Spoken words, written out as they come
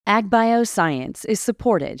AgBioscience is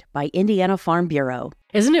supported by Indiana Farm Bureau.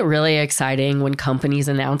 Isn't it really exciting when companies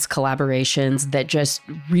announce collaborations that just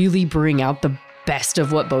really bring out the best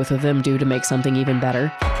of what both of them do to make something even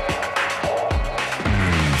better?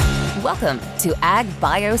 Welcome to Ag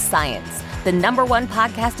Bioscience, the #1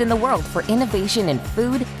 podcast in the world for innovation in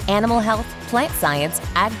food, animal health, plant science,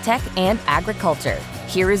 ag tech, and agriculture.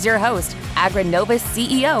 Here is your host, AgriNova's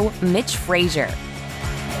CEO, Mitch Frazier.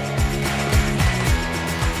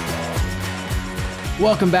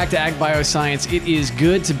 Welcome back to Ag Bioscience. It is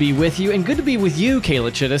good to be with you, and good to be with you, Kayla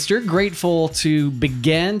Chittister. Grateful to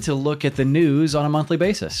begin to look at the news on a monthly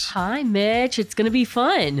basis. Hi, Mitch. It's going to be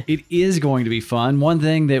fun. It is going to be fun. One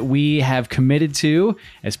thing that we have committed to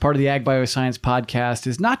as part of the Ag Bioscience podcast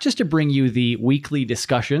is not just to bring you the weekly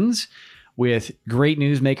discussions with great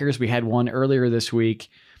newsmakers. We had one earlier this week,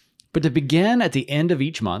 but to begin at the end of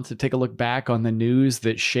each month to take a look back on the news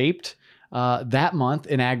that shaped that month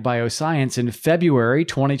in Ag Bioscience. In February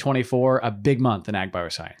 2024, a big month in Ag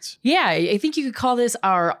Bioscience. Yeah, I think you could call this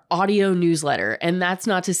our audio newsletter. And that's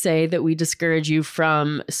not to say that we discourage you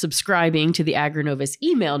from subscribing to the AgriNova's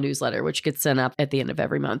email newsletter, which gets sent up at the end of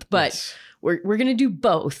every month. But yes, we're going to do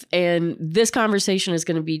both. And this conversation is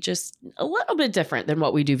going to be just a little bit different than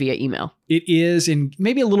what we do via email. It is, and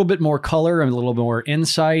maybe a little bit more color and a little more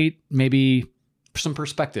insight, maybe some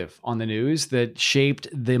perspective on the news that shaped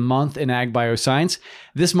the month in Ag Bioscience.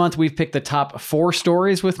 This month, we've picked the top 4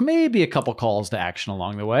 stories with maybe a couple calls to action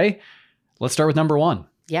along the way. Let's start with number 1.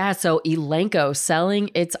 Yeah, so Elanco selling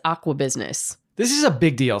its aqua business. This is a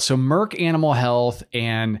big deal. So Merck Animal Health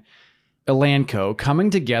and Elanco coming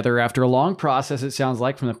together after a long process, it sounds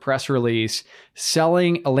like, from the press release,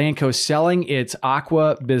 Elanco selling its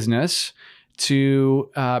aqua business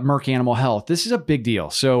to Merck Animal Health. This is a big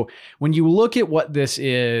deal. So when you look at what this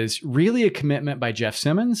is, really a commitment by Jeff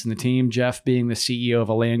Simmons and the team, Jeff being the CEO of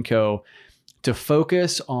Elanco, to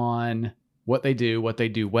focus on what they do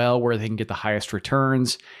well, where they can get the highest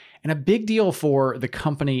returns, and a big deal for the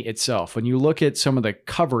company itself. When you look at some of the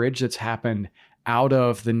coverage that's happened out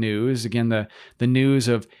of the news, again, the news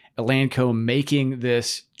of Elanco making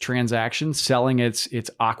this transaction, selling its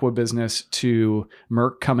aqua business to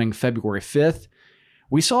Merck coming February 5th.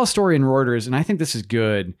 We saw a story in Reuters, and I think this is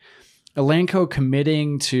good. Elanco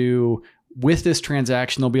committing to, with this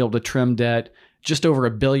transaction, they'll be able to trim debt just over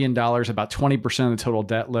 $1 billion, about 20% of the total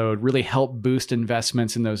debt load, really help boost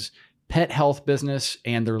investments in those pet health business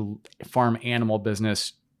and their farm animal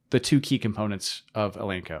business, the 2 key components of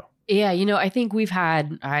Elanco. Yeah, I think we've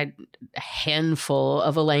had a handful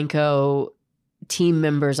of Elanco team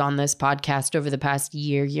members on this podcast over the past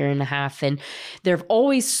year and a half, and they're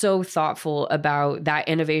always so thoughtful about that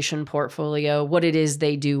innovation portfolio, what it is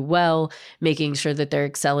they do well, making sure that they're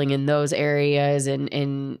excelling in those areas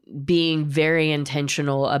and being very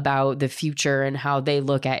intentional about the future and how they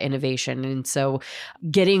look at innovation. And so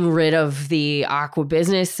getting rid of the aqua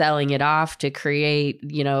business, selling it off to create,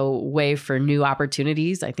 way for new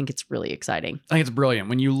opportunities, I think it's really exciting. I think it's brilliant.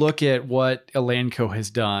 When you look at what Elanco has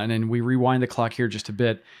done, and we rewind the clock here just a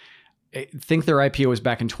bit, I think their IPO was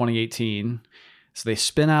back in 2018. So they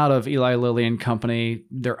spin out of Eli Lilly and Company,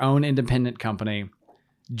 their own independent company.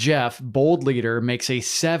 Jeff, bold leader, makes a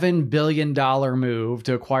 $7 billion move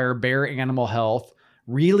to acquire Bayer Animal Health,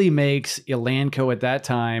 really makes Elanco at that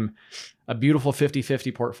time a beautiful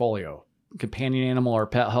 50-50 portfolio. Companion animal or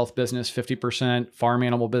pet health business, 50%, farm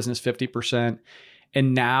animal business, 50%.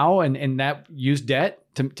 And now, and that used debt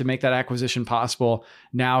to make that acquisition possible.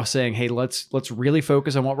 Now saying, hey, let's really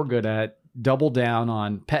focus on what we're good at, double down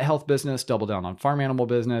on pet health business, double down on farm animal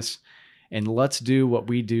business, and let's do what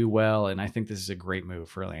we do well. And I think this is a great move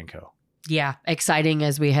for Elanco. Yeah, exciting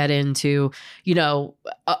as we head into,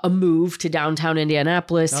 a move to downtown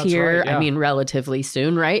Indianapolis. That's here. Right, yeah. I mean, relatively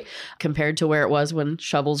soon, right? Compared to where it was when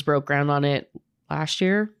shovels broke ground on it last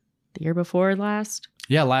year, the year before last.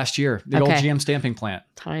 Yeah, last year, the old GM stamping plant.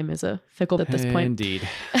 Time is a fickle at this point. Indeed.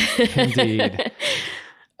 Indeed.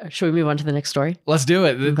 Should we move on to the next story? Let's do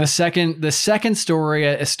it. The second story,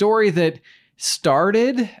 a story that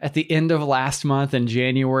started at the end of last month in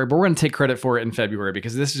January, but we're going to take credit for it in February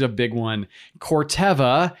because this is a big one.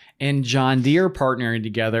 Corteva and John Deere partnering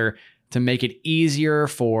together to make it easier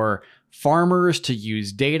for farmers to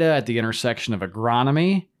use data at the intersection of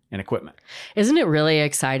agronomy and equipment. Isn't it really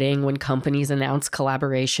exciting when companies announce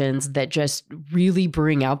collaborations that just really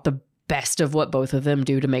bring out the best of what both of them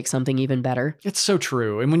do to make something even better? It's so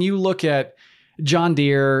true. And when you look at John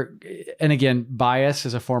Deere, and again, bias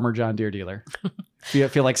as a former John Deere dealer,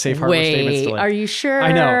 feel like safe harbor statements. Are you sure?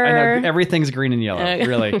 I know. Everything's green and yellow,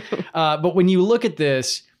 really. But when you look at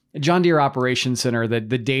this, John Deere Operations Center, the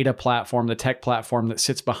data platform, the tech platform that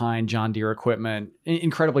sits behind John Deere equipment,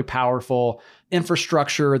 incredibly powerful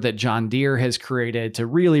infrastructure that John Deere has created to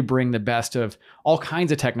really bring the best of all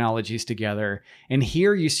kinds of technologies together. And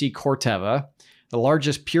here you see Corteva, the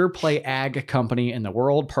largest pure play ag company in the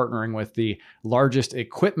world, partnering with the largest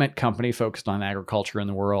equipment company focused on agriculture in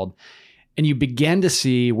the world. And you begin to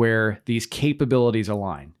see where these capabilities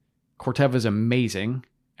align. Corteva is amazing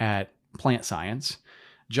at plant science.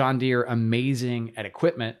 John Deere, amazing at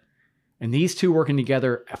equipment, and these two working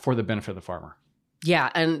together for the benefit of the farmer. Yeah,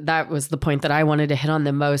 and that was the point that I wanted to hit on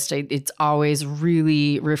the most. It's always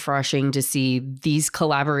really refreshing to see these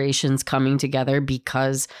collaborations coming together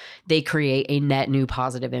because they create a net new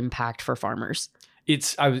positive impact for farmers.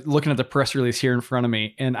 I was looking at the press release here in front of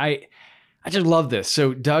me, and I just love this.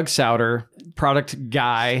 So Doug Sauter, product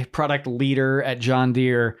leader at John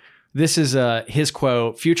Deere, this is his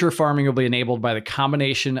quote: "Future farming will be enabled by the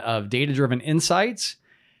combination of data-driven insights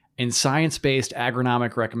and science-based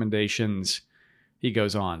agronomic recommendations." He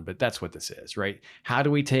goes on, but that's what this is, right? How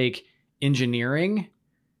do we take engineering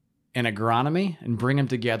and agronomy and bring them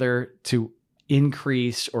together to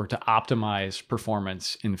increase or to optimize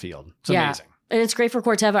performance in field? It's amazing. And it's great for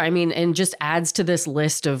Corteva. I mean, and just adds to this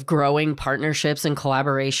list of growing partnerships and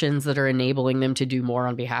collaborations that are enabling them to do more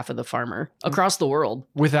on behalf of the farmer across the world.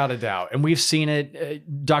 Without a doubt. And we've seen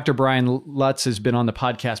it. Dr. Brian Lutz has been on the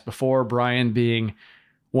podcast before. Brian being,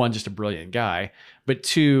 one, just a brilliant guy, but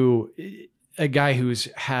two, a guy who's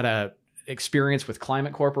had a experience with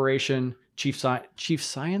Climate Corporation, chief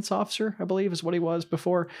science officer, I believe is what he was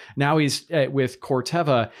before. Now he's with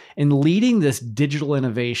Corteva and leading this digital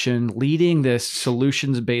innovation, leading this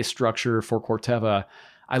solutions-based structure for Corteva.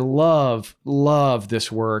 I love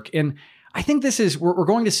this work. And I think we're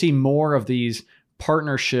going to see more of these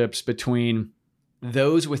partnerships between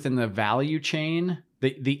those within the value chain,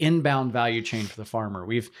 the inbound value chain for the farmer.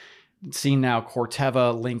 We've seen now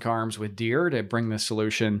Corteva link arms with Deere to bring this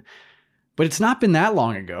solution. But it's not been that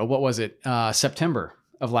long ago. What was it? September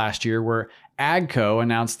of last year, where AGCO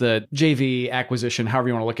announced the JV acquisition, however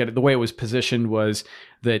you want to look at it. The way it was positioned was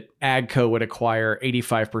that AGCO would acquire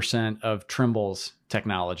 85% of Trimble's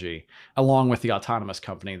technology, along with the autonomous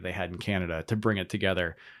company they had in Canada, to bring it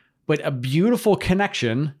together. But a beautiful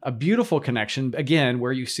connection, again,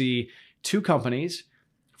 where you see two companies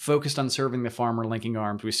focused on serving the farmer linking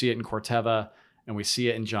arms. We see it in Corteva, and we see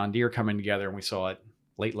it in John Deere coming together, and we saw it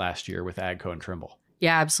late last year with AGCO and Trimble.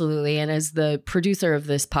 Yeah, absolutely. And as the producer of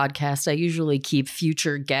this podcast, I usually keep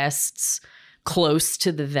future guests close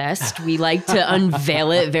to the vest. We like to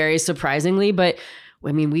unveil it very surprisingly, but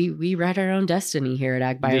I mean, we write our own destiny here at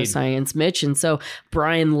Ag Bioscience, Mitch. And so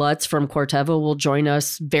Brian Lutz from Corteva will join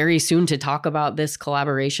us very soon to talk about this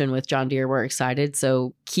collaboration with John Deere. We're excited.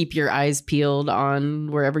 So keep your eyes peeled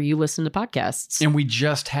on wherever you listen to podcasts. And we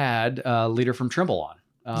just had a leader from Trimble on.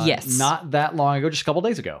 Yes. Not that long ago, just a couple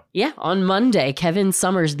days ago. Yeah. On Monday, Kevin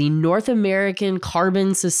Summers, the North American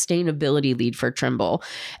Carbon Sustainability Lead for Trimble,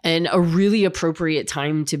 and a really appropriate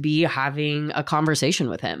time to be having a conversation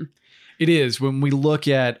with him. It is. When we look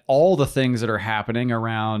at all the things that are happening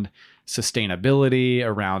around sustainability,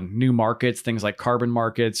 around new markets, things like carbon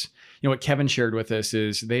markets, what Kevin shared with us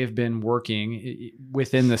is they've been working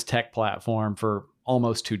within this tech platform for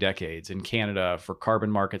almost 2 decades in Canada for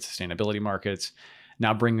carbon markets, sustainability markets.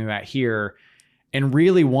 Now bringing that here. And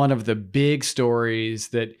really one of the big stories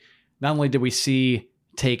that not only did we see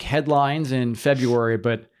take headlines in February,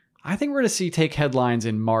 but I think we're going to see take headlines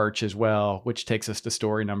in March as well, which takes us to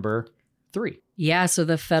story number 3. Yeah, so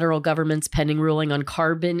the federal government's pending ruling on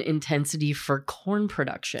carbon intensity for corn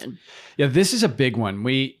production. Yeah, this is a big one.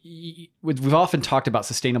 We've often talked about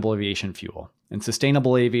sustainable aviation fuel, and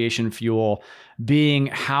sustainable aviation fuel being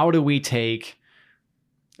how do we take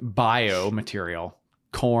biomaterial,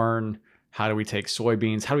 corn, how do we take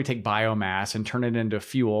soybeans, how do we take biomass and turn it into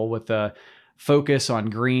fuel with a focus on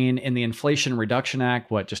green. In the Inflation Reduction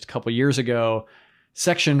Act, just a couple years ago,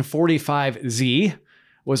 Section 45Z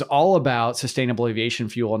was all about sustainable aviation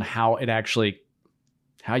fuel and how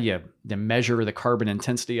you measure the carbon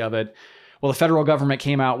intensity of it. Well, the federal government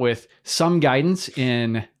came out with some guidance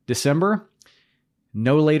in December.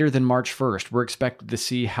 No later than March 1st, we're expected to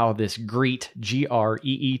see how this GREET,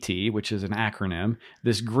 G-R-E-E-T, which is an acronym,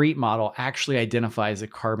 this GREET model actually identifies the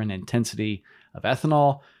carbon intensity of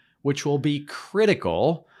ethanol, which will be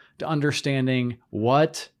critical to understanding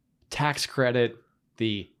what tax credit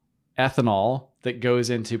the ethanol that goes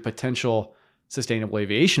into potential sustainable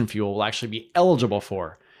aviation fuel will actually be eligible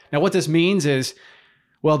for. Now, what this means is,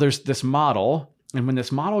 there's this model, and when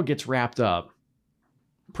this model gets wrapped up,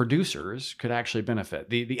 producers could actually benefit.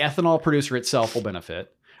 The ethanol producer itself will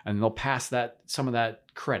benefit. and they'll pass some of that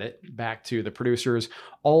credit back to the producers,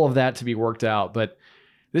 all of that to be worked out. But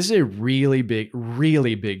this is a really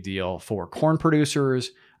big deal for corn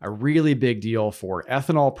producers, a really big deal for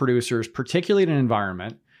ethanol producers, particularly in an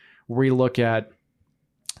environment where we look at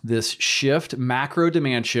this shift, macro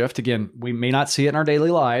demand shift. Again, we may not see it in our daily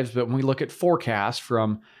lives, but when we look at forecasts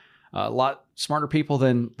from a lot smarter people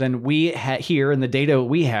than we here in the data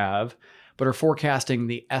we have, but are forecasting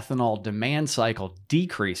the ethanol demand cycle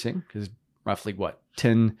decreasing, because roughly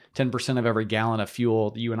 10% of every gallon of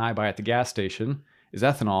fuel that you and I buy at the gas station is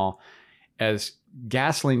ethanol, as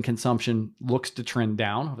gasoline consumption looks to trend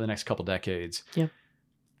down over the next couple decades. Yeah.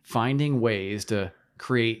 Finding ways to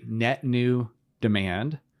create net new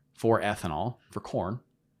demand for ethanol, for corn,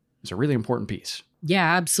 is a really important piece.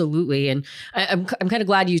 Yeah, absolutely. And I'm kind of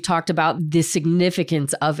glad you talked about the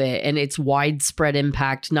significance of it and its widespread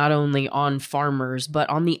impact, not only on farmers, but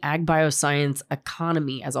on the ag bioscience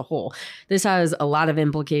economy as a whole. This has a lot of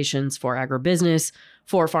implications for agribusiness,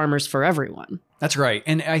 for farmers, for everyone. That's right.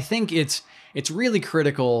 And I think it's really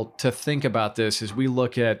critical to think about this as we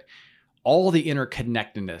look at all the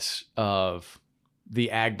interconnectedness of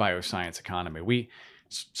the ag bioscience economy. We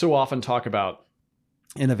so often talk about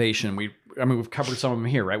innovation. We've covered some of them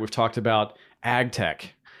here, right? We've talked about ag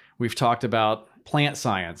tech. We've talked about plant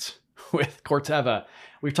science with Corteva.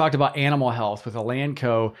 We've talked about animal health with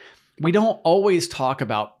Elanco. We don't always talk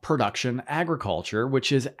about production agriculture,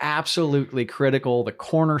 which is absolutely critical, the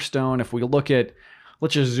cornerstone. If we let's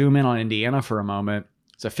just zoom in on Indiana for a moment.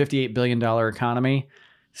 It's a $58 billion economy.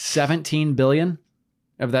 17 billion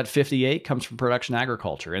of that 58 comes from production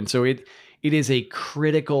agriculture. And so it is a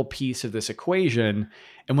critical piece of this equation.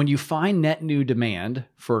 And when you find net new demand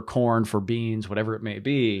for corn, for beans, whatever it may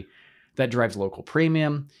be, that drives local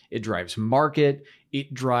premium, it drives market,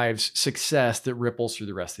 it drives success that ripples through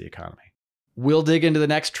the rest of the economy. We'll dig into the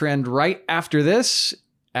next trend right after this.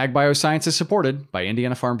 Ag Bioscience is supported by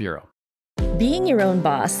Indiana Farm Bureau. Being your own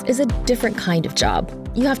boss is a different kind of job.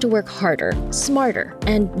 You have to work harder, smarter,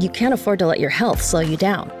 and you can't afford to let your health slow you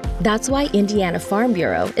down. That's why Indiana Farm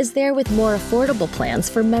Bureau is there with more affordable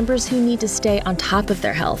plans for members who need to stay on top of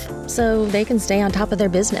their health, so they can stay on top of their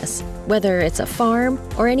business, whether it's a farm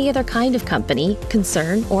or any other kind of company,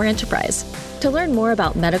 concern, or enterprise. To learn more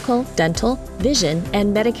about medical, dental, vision,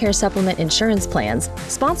 and Medicare supplement insurance plans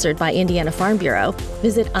sponsored by Indiana Farm Bureau,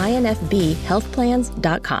 visit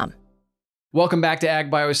infbhealthplans.com. Welcome back to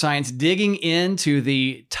Ag Bioscience, digging into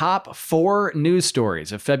the top 4 news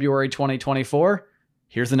stories of February 2024.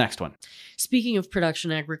 Here's the next one. Speaking of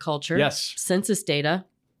production agriculture, yes, census data.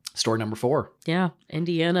 Story number 4. Yeah,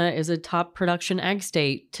 Indiana is a top production ag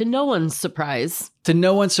state, to no one's surprise. To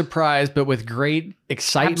no one's surprise, but with great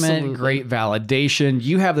excitement, Absolutely. Great validation.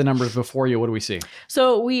 You have the numbers before you. What do we see?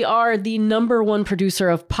 So we are the number 1 producer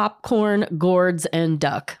of popcorn, gourds, and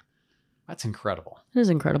duck. That's incredible. It is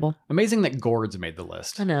incredible. Amazing that gourds made the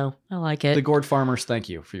list. I know. I like it. The gourd farmers, thank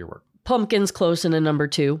you for your work. Pumpkins close in a number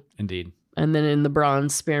 2. Indeed. And then in the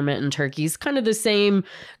bronze, spearmint and turkeys, kind of the same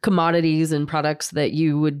commodities and products that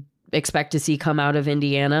you would expect to see come out of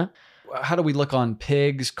Indiana. How do we look on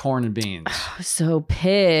pigs, corn, and beans? So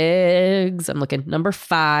pigs, I'm looking number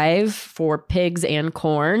 5 for pigs and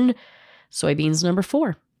corn. Soybeans number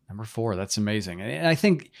 4. Number 4, that's amazing. And I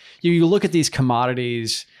think you look at these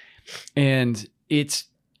commodities and it's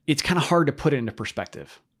kind of hard to put it into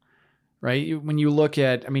perspective, right? When you look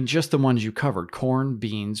at, just the ones you covered, corn,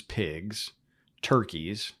 beans, pigs,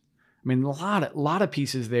 turkeys, a lot of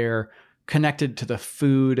pieces there connected to the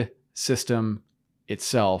food system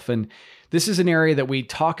itself. And this is an area that we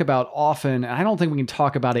talk about often, and I don't think we can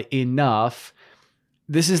talk about it enough.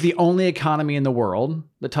 This is the only economy in the world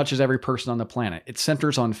that touches every person on the planet. It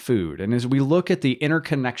centers on food. And as we look at the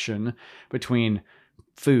interconnection between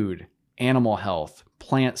food, animal health,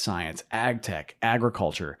 plant science, ag tech,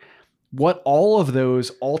 agriculture, what all of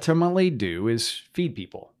those ultimately do is feed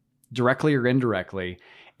people, directly or indirectly.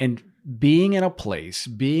 And being in a place,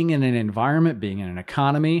 being in an environment, being in an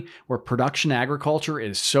economy where production agriculture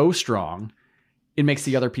is so strong, it makes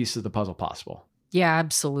the other pieces of the puzzle possible. Yeah,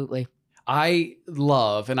 absolutely. I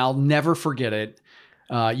love, and I'll never forget it,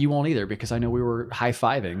 you won't either, because I know we were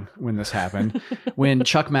high-fiving when this happened, when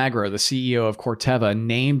Chuck Magro, the CEO of Corteva,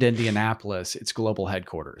 named Indianapolis its global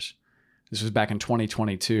headquarters. This was back in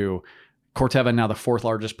 2022. Corteva, now the 4th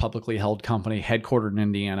largest publicly held company, headquartered in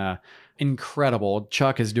Indiana. Incredible.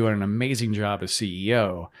 Chuck is doing an amazing job as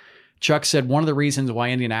CEO. Chuck said one of the reasons why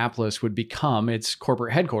Indianapolis would become its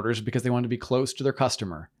corporate headquarters is because they wanted to be close to their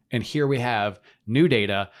customer. And here we have new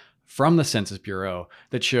data from the Census Bureau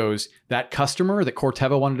that shows that customer that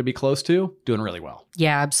Corteva wanted to be close to doing really well.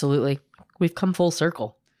 Yeah, absolutely. We've come full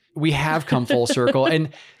circle. We have come full circle. And,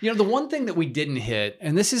 the one thing that we didn't hit,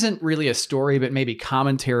 and this isn't really a story, but maybe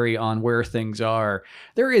commentary on where things are,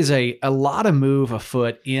 there is a lot of move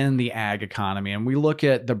afoot in the ag economy. And we look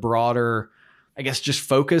at the broader, I guess, just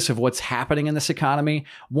focus of what's happening in this economy.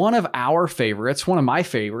 One of my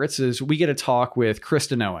favorites, is we get to talk with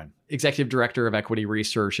Kristen Owen, Executive Director of Equity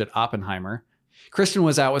Research at Oppenheimer. Kristen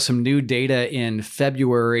was out with some new data in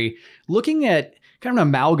February, looking at kind of an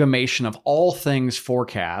amalgamation of all things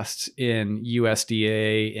forecasts in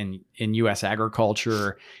USDA and in US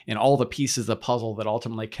agriculture and all the pieces of the puzzle that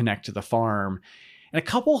ultimately connect to the farm. And a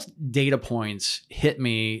couple data points hit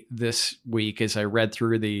me this week as I read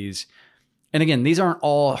through these. And again, these aren't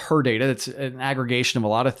all her data. It's an aggregation of a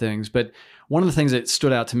lot of things. But one of the things that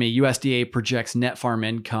stood out to me, USDA projects net farm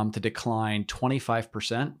income to decline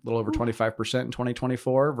 25%, a little over 25% in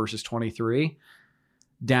 2024 versus 23.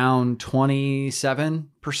 Down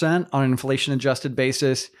 27% on an inflation adjusted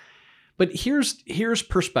basis. But here's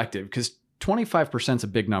perspective, because 25% is a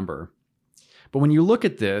big number. But when you look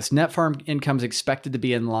at this, net farm income is expected to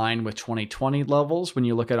be in line with 2020 levels when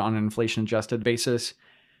you look at it on an inflation adjusted basis,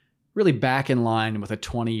 really back in line with a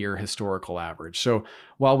 20-year historical average. So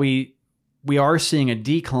while we are seeing a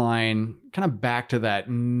decline kind of back to that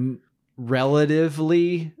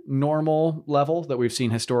relatively normal level that we've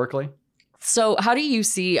seen historically. So how do you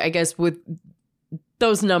see, I guess, with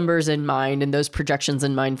those numbers in mind and those projections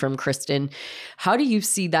in mind from Kristen, how do you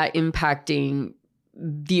see that impacting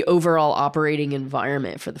the overall operating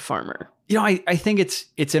environment for the farmer? I think it's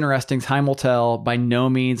interesting. Time will tell. By no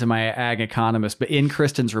means am I an ag economist, but in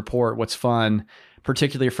Kristen's report, what's fun,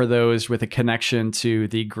 particularly for those with a connection to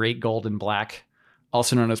the Great Golden Black,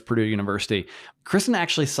 also known as Purdue University, Kristen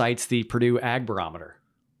actually cites the Purdue Ag Barometer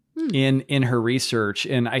in her research.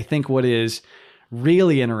 And I think what is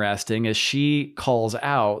really interesting is she calls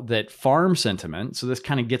out that farm sentiment, so this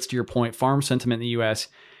kind of gets to your point, farm sentiment in the U.S.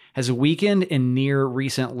 has weakened in near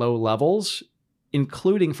recent low levels,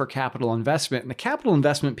 including for capital investment. And the capital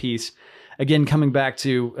investment piece, again, coming back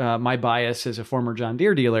to my bias as a former John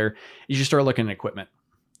Deere dealer, is you start looking at equipment.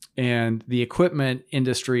 And the equipment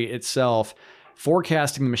industry itself,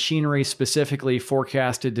 forecasting the machinery specifically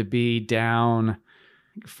forecasted to be down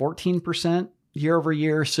 14% year over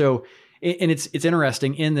year. So, and it's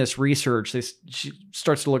interesting in this research, she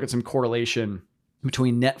starts to look at some correlation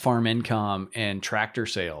between net farm income and tractor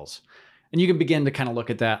sales. And you can begin to kind of look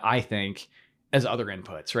at that, I think, as other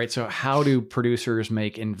inputs, right? So how do producers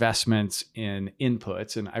make investments in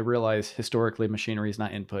inputs? And I realize historically machinery is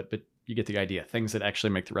not input, but you get the idea, things that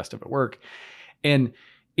actually make the rest of it work. And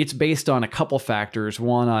it's based on a couple factors.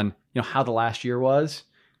 One on, how the last year was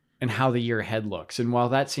and how the year ahead looks. And while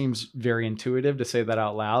that seems very intuitive to say that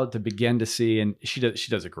out loud, to begin to see, and she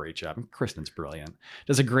does a great job. Kristen's brilliant.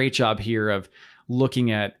 Does a great job here of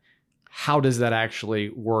looking at how does that actually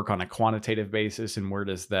work on a quantitative basis and where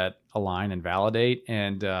does that align and validate?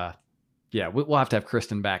 And we'll have to have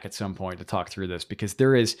Kristen back at some point to talk through this, because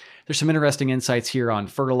there's some interesting insights here on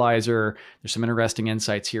fertilizer. There's some interesting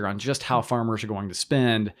insights here on just how farmers are going to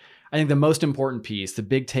spend. I think the most important piece, the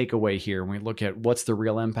big takeaway here, when we look at what's the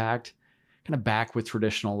real impact, kind of back with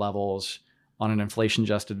traditional levels on an inflation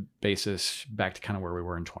adjusted basis, back to kind of where we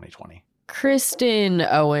were in 2020. Kristen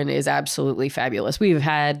Owen is absolutely fabulous. We've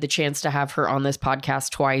had the chance to have her on this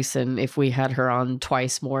podcast twice, and if we had her on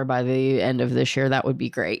twice more by the end of this year, that would be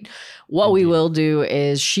great. What we will do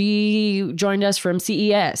is she joined us from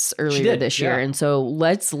CES earlier this year, and so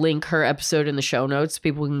let's link her episode in the show notes.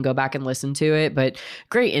 People can go back and listen to it, but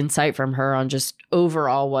great insight from her on just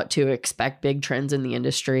overall what to expect, big trends in the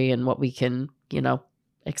industry, and what we can,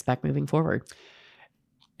 expect moving forward.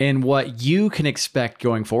 And what you can expect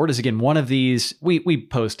going forward is, again, one of these, we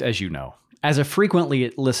post, as you know, as a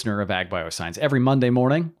frequently listener of Ag Bioscience, every Monday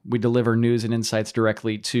morning, we deliver news and insights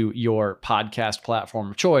directly to your podcast platform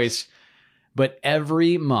of choice. But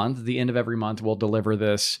every month, the end of every month, we'll deliver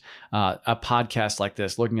this, a podcast like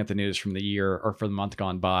this, looking at the news from the year or for the month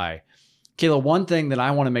gone by. Kayla, one thing that I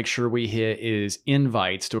want to make sure we hit is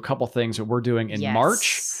invites to a couple things that we're doing in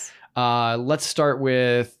March. Let's start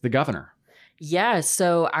with the governor. Yeah,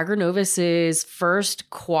 so Agronovis's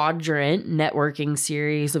first quadrant networking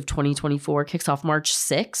series of 2024 kicks off March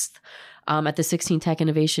 6th at the 16 Tech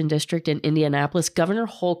Innovation District in Indianapolis. Governor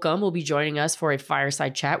Holcomb will be joining us for a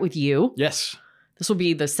fireside chat with you. Yes. This will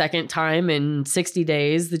be the second time in 60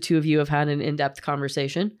 days the two of you have had an in-depth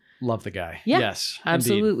conversation. Love the guy. Yeah, yes,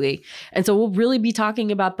 absolutely. Indeed. And so we'll really be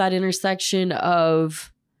talking about that intersection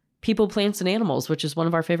of people, plants, and animals, which is one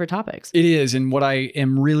of our favorite topics. It is. And what I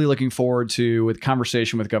am really looking forward to with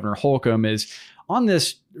conversation with Governor Holcomb is on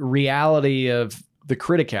this reality of the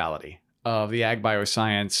criticality of the ag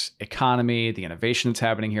bioscience economy, the innovation that's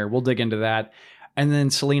happening here. We'll dig into that. And then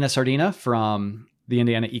Selena Sardina from the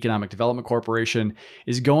Indiana Economic Development Corporation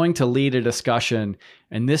is going to lead a discussion,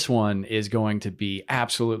 and this one is going to be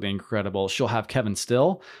absolutely incredible. She'll have Kevin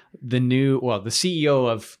Still, the CEO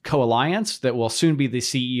of Co-Alliance, that will soon be the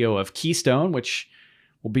CEO of Keystone, which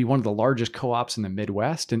will be one of the largest co-ops in the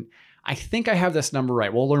Midwest. And I think I have this number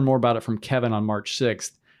right. We'll learn more about it from Kevin on March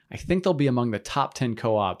 6th. I think they'll be among the top 10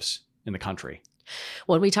 co-ops in the country.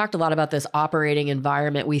 When we talked a lot about this operating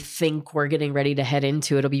environment we think we're getting ready to head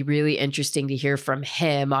into, it'll be really interesting to hear from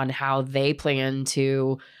him on how they plan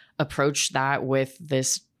to approach that with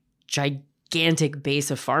this gigantic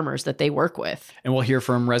base of farmers that they work with. And we'll hear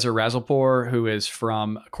from Reza Razalpour, who is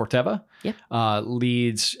from Corteva,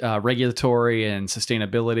 leads regulatory and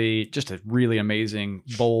sustainability, just a really amazing,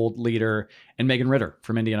 bold leader. And Megan Ritter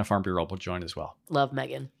from Indiana Farm Bureau will join as well. Love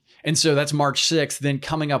Megan. And so that's March 6th. Then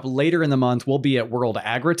coming up later in the month, we'll be at World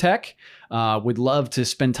Agritech. We'd love to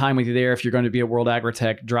spend time with you there. If you're going to be at World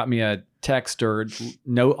Agritech, drop me a text or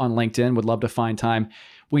note on LinkedIn. Would love to find time.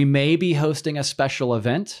 We may be hosting a special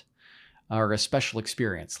event or a special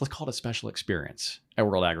experience. Let's call it a special experience at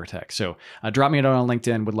World Agritech. So drop me a note on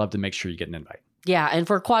LinkedIn. Would love to make sure you get an invite. Yeah. And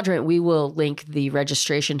for Quadrant, we will link the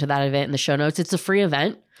registration to that event in the show notes. It's a free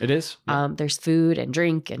event. It is. Yeah. There's food and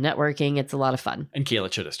drink and networking. It's a lot of fun. And Kayla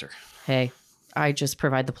Chittister. Hey, I just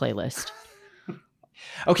provide the playlist.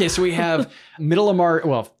 Okay, so we have March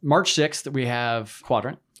 6th, we have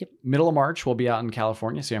Quadrant. Yep. Middle of March, we'll be out in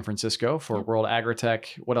California, San Francisco for World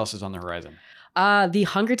Agritech. What else is on the horizon? The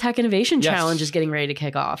Hunger Tech Innovation Challenge is getting ready to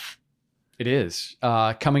kick off. It is.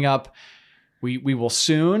 Coming up, we will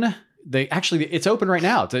soon. It's open right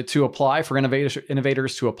now to apply for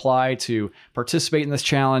innovators to apply to participate in this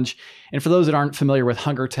challenge. And for those that aren't familiar with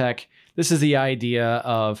Hunger Tech, this is the idea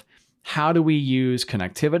of how do we use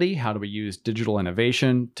connectivity? How do we use digital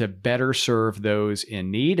innovation to better serve those in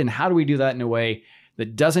need? And how do we do that in a way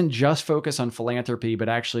that doesn't just focus on philanthropy, but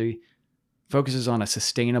actually focuses on a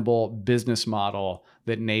sustainable business model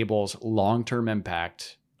that enables long-term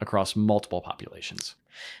impact across multiple populations?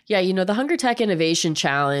 Yeah, the Hunger Tech Innovation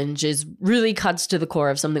Challenge really cuts to the core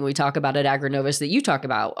of something we talk about at AgriNovus that you talk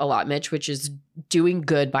about a lot, Mitch, which is doing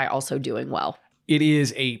good by also doing well. It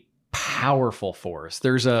is a powerful force.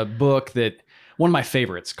 There's a book that one of my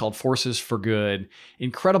favorites called Forces for Good,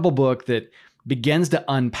 incredible book that begins to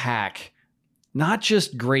unpack not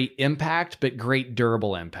just great impact, but great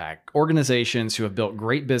durable impact. Organizations who have built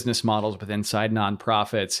great business models with inside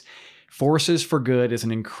nonprofits. Forces for Good is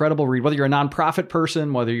an incredible read. Whether you're a nonprofit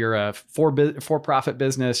person, whether you're a for-profit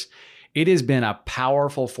business, it has been a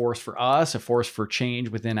powerful force for us, a force for change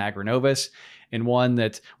within AgriNovus, and one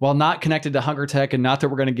that, while not connected to Hunger Tech, and not that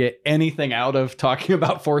we're going to get anything out of talking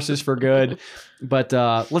about Forces for Good, but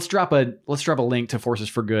let's drop a link to Forces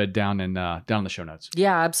for Good down in the show notes.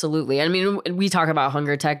 Yeah, absolutely. I mean, we talk about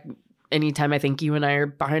Hunger Tech anytime I think you and I are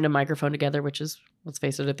behind a microphone together, which is, let's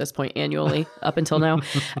face it, at this point, annually up until now.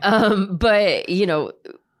 But,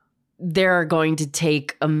 they're going to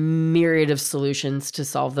take a myriad of solutions to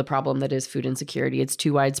solve the problem that is food insecurity. It's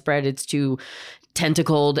too widespread. It's too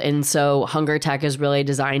tentacled. And so Hunger Tech is really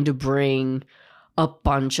designed to bring a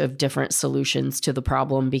bunch of different solutions to the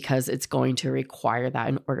problem because it's going to require that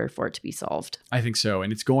in order for it to be solved. I think so.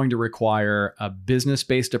 And it's going to require a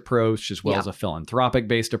business-based approach as well as a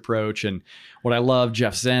philanthropic-based approach. And what I love,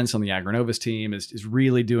 Jeff Zentz on the AgriNovus team is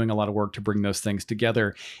really doing a lot of work to bring those things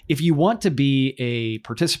together. If you want to be a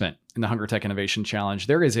participant in the Hunger Tech Innovation Challenge,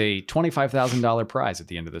 there is a $25,000 prize at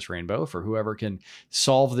the end of this rainbow for whoever can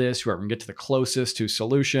solve this, whoever can get to the closest to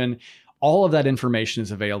solution. All of that information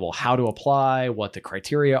is available, how to apply, what the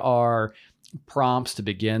criteria are, prompts to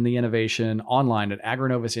begin the innovation online at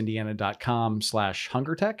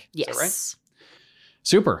agrinovusindiana.com/hungertech. Yes. Is that right?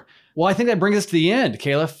 Super. Well, I think that brings us to the end,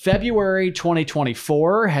 Kayla. February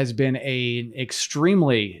 2024 has been an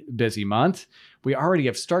extremely busy month. We already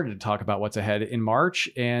have started to talk about what's ahead in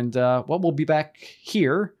March, and we'll be back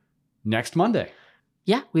here next Monday.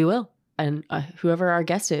 Yeah, we will. And whoever our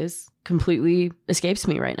guest is completely escapes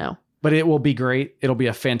me right now. But it will be great. It'll be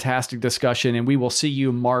a fantastic discussion, and we will see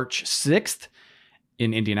you March 6th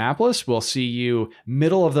in Indianapolis. We'll see you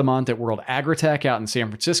middle of the month at World Agritech out in San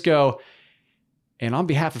Francisco. And on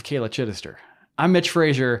behalf of Kayla Chittister, I'm Mitch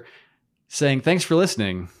Frazier saying thanks for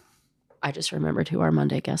listening. I just remembered who our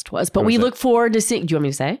Monday guest was, but we look forward to seeing. Do you want me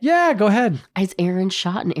to say? Yeah, go ahead. It's Aaron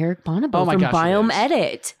Schott and Eric Bonneville from Biome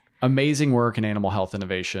Edit. Amazing work in animal health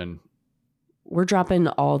innovation. We're dropping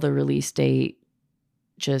all the release date.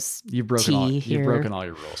 You've broken all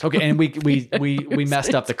your rules. Okay, and we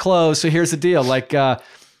messed up the close. So here's the deal. Again,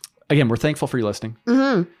 we're thankful for you listening.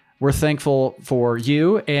 Mm-hmm. We're thankful for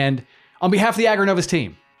you. And on behalf of the AgriNovus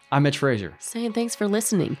team, I'm Mitch Frazier. Saying thanks for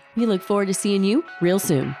listening. We look forward to seeing you real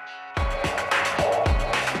soon.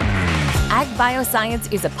 Ag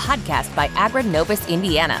Bioscience is a podcast by AgriNovus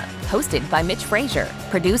Indiana, hosted by Mitch Frazier,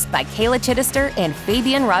 produced by Kayla Chittister and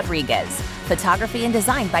Fabian Rodriguez. Photography and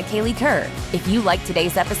design by Kaylee Kerr. If you liked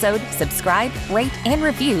today's episode, subscribe, rate, and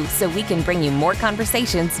review so we can bring you more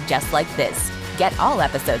conversations just like this. Get all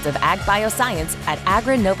episodes of Ag Bioscience at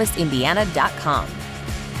agrinovusindiana.com.